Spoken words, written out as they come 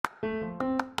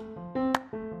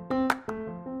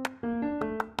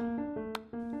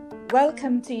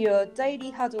Welcome to your daily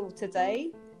huddle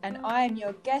today, and I am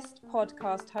your guest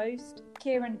podcast host,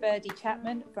 Kiran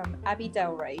Virdee-Chapman from Abbey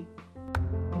Delray.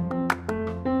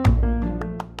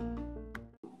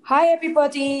 Hi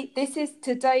everybody, this is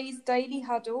today's daily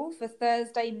huddle for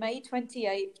Thursday, May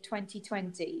 28th,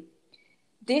 2020.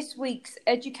 This week's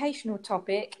educational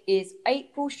topic is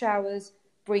April showers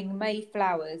bring May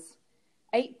flowers.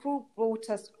 April brought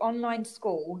us online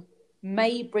school,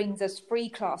 May brings us free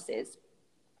classes.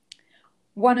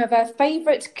 One of our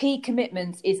favourite key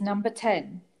commitments is number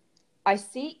 10. I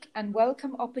seek and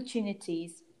welcome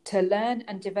opportunities to learn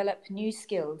and develop new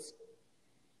skills.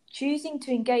 Choosing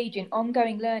to engage in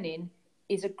ongoing learning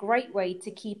is a great way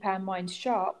to keep our minds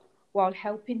sharp while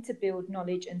helping to build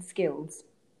knowledge and skills.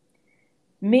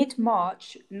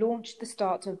 Mid-March launched the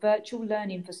start of virtual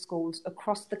learning for schools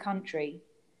across the country,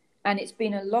 and it's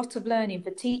been a lot of learning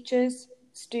for teachers,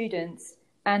 students,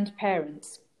 and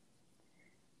parents.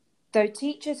 Though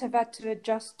teachers have had to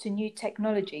adjust to new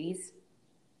technologies,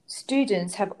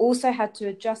 students have also had to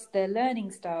adjust their learning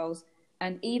styles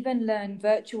and even learn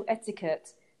virtual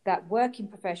etiquette that working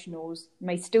professionals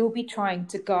may still be trying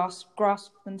to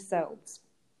grasp themselves.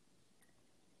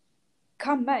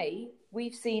 Come May,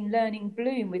 we've seen learning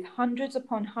bloom with hundreds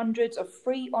upon hundreds of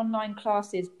free online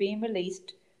classes being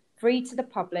released free to the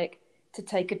public to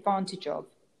take advantage of.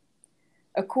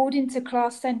 According to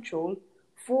Class Central,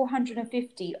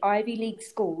 450 Ivy League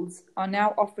schools are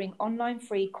now offering online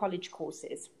free college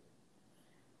courses.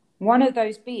 One of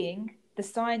those being The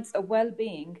Science of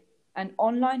Wellbeing, an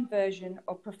online version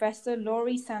of Professor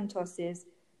Laurie Santos's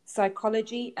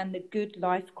Psychology and the Good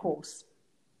Life course.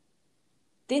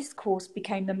 This course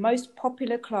became the most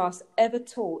popular class ever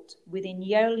taught within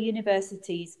Yale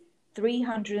University's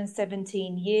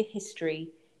 317-year history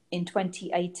in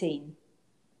 2018.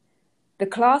 The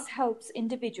class helps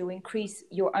individuals increase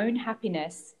your own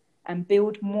happiness and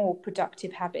build more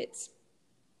productive habits.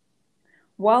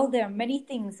 While there are many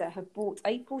things that have brought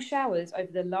April showers over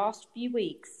the last few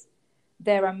weeks,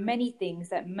 there are many things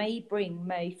that may bring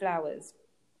May flowers,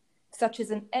 such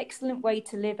as an excellent way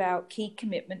to live out key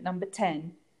commitment number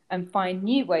 10 and find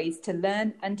new ways to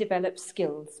learn and develop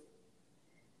skills.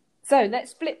 So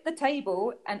let's flip the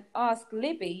table and ask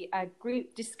Libby our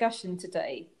group discussion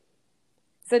today.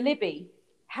 So Libby,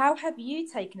 how have you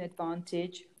taken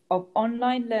advantage of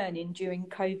online learning during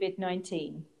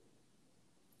COVID-19?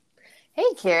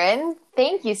 Hey, Kiran.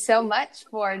 Thank you so much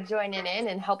for joining in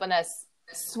and helping us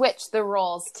switch the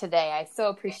roles today. I so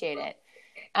appreciate it.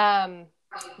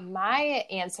 My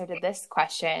answer to this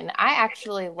question, I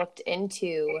actually looked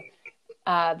into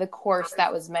the course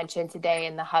that was mentioned today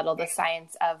in the huddle, The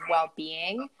Science of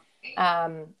Wellbeing.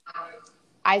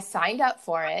 I signed up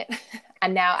for it,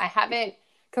 and now I haven't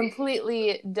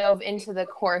completely dove into the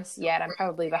course yet. I'm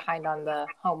probably behind on the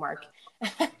homework,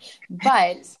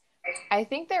 but I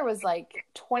think there was like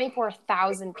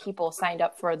 24,000 people signed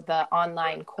up for the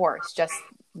online course, just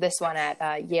this one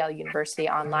at Yale University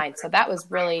online. So that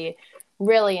was really,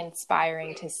 really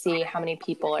inspiring to see how many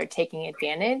people are taking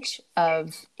advantage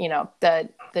of,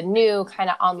 the new kind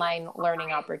of online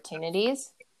learning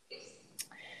opportunities.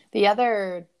 The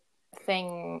other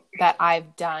thing that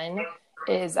I've done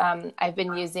is I've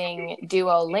been using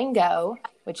Duolingo,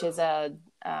 which is a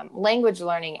language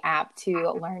learning app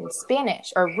to learn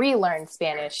Spanish or relearn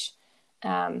Spanish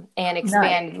and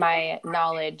expand my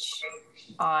knowledge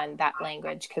on that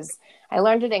language, because I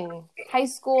learned it in high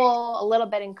school, a little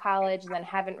bit in college, and then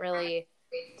haven't really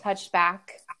touched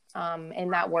back in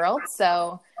that world.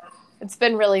 So it's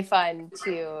been really fun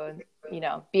to,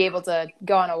 be able to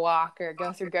go on a walk or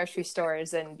go through grocery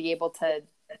stores and be able to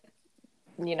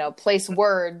place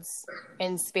words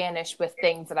in Spanish with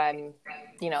things that I'm,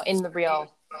 in the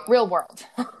real world.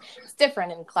 It's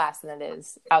different in class than it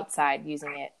is outside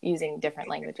using different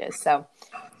languages. So,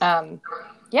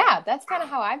 that's kind of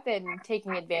how I've been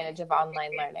taking advantage of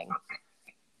online learning.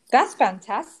 That's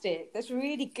fantastic. That's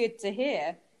really good to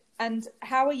hear. And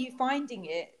how are you finding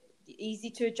it? Easy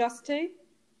to adjust to?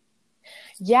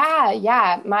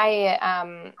 Yeah.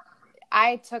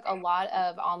 I took a lot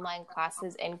of online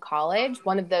classes in college,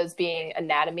 one of those being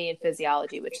anatomy and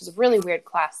physiology, which is a really weird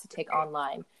class to take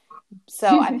online. So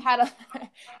I've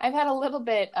had a little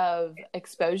bit of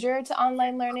exposure to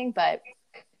online learning, but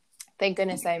thank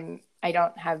goodness I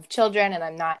don't have children and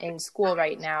I'm not in school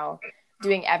right now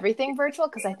doing everything virtual,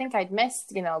 because I think I'd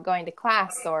missed, going to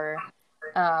class or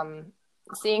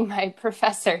seeing my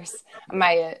professors.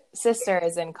 My sister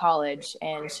is in college,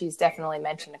 and she's definitely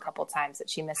mentioned a couple times that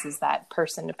she misses that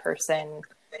person-to-person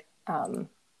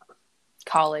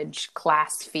college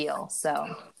class feel.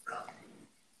 So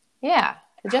yeah,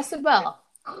 adjusted well.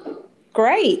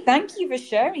 Great. Thank you for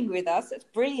sharing with us. It's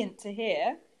brilliant to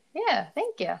hear. Yeah,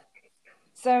 thank you.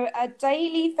 So a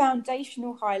daily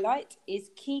foundational highlight is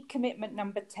key commitment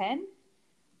number 10.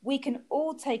 We can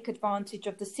all take advantage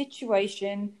of the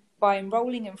situation by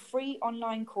enrolling in free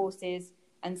online courses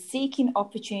and seeking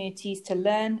opportunities to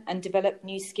learn and develop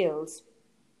new skills.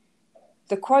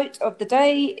 The quote of the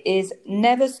day is,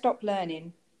 "Never stop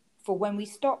learning, for when we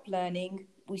stop learning,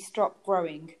 we stop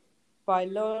growing," by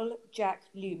Lowell Jack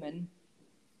Luman.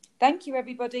 Thank you,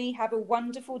 everybody. Have a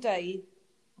wonderful day.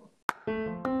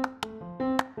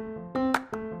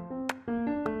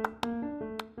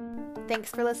 Thanks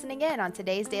for listening in on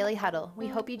today's Daily Huddle. We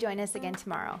hope you join us again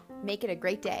tomorrow. Make it a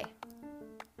great day.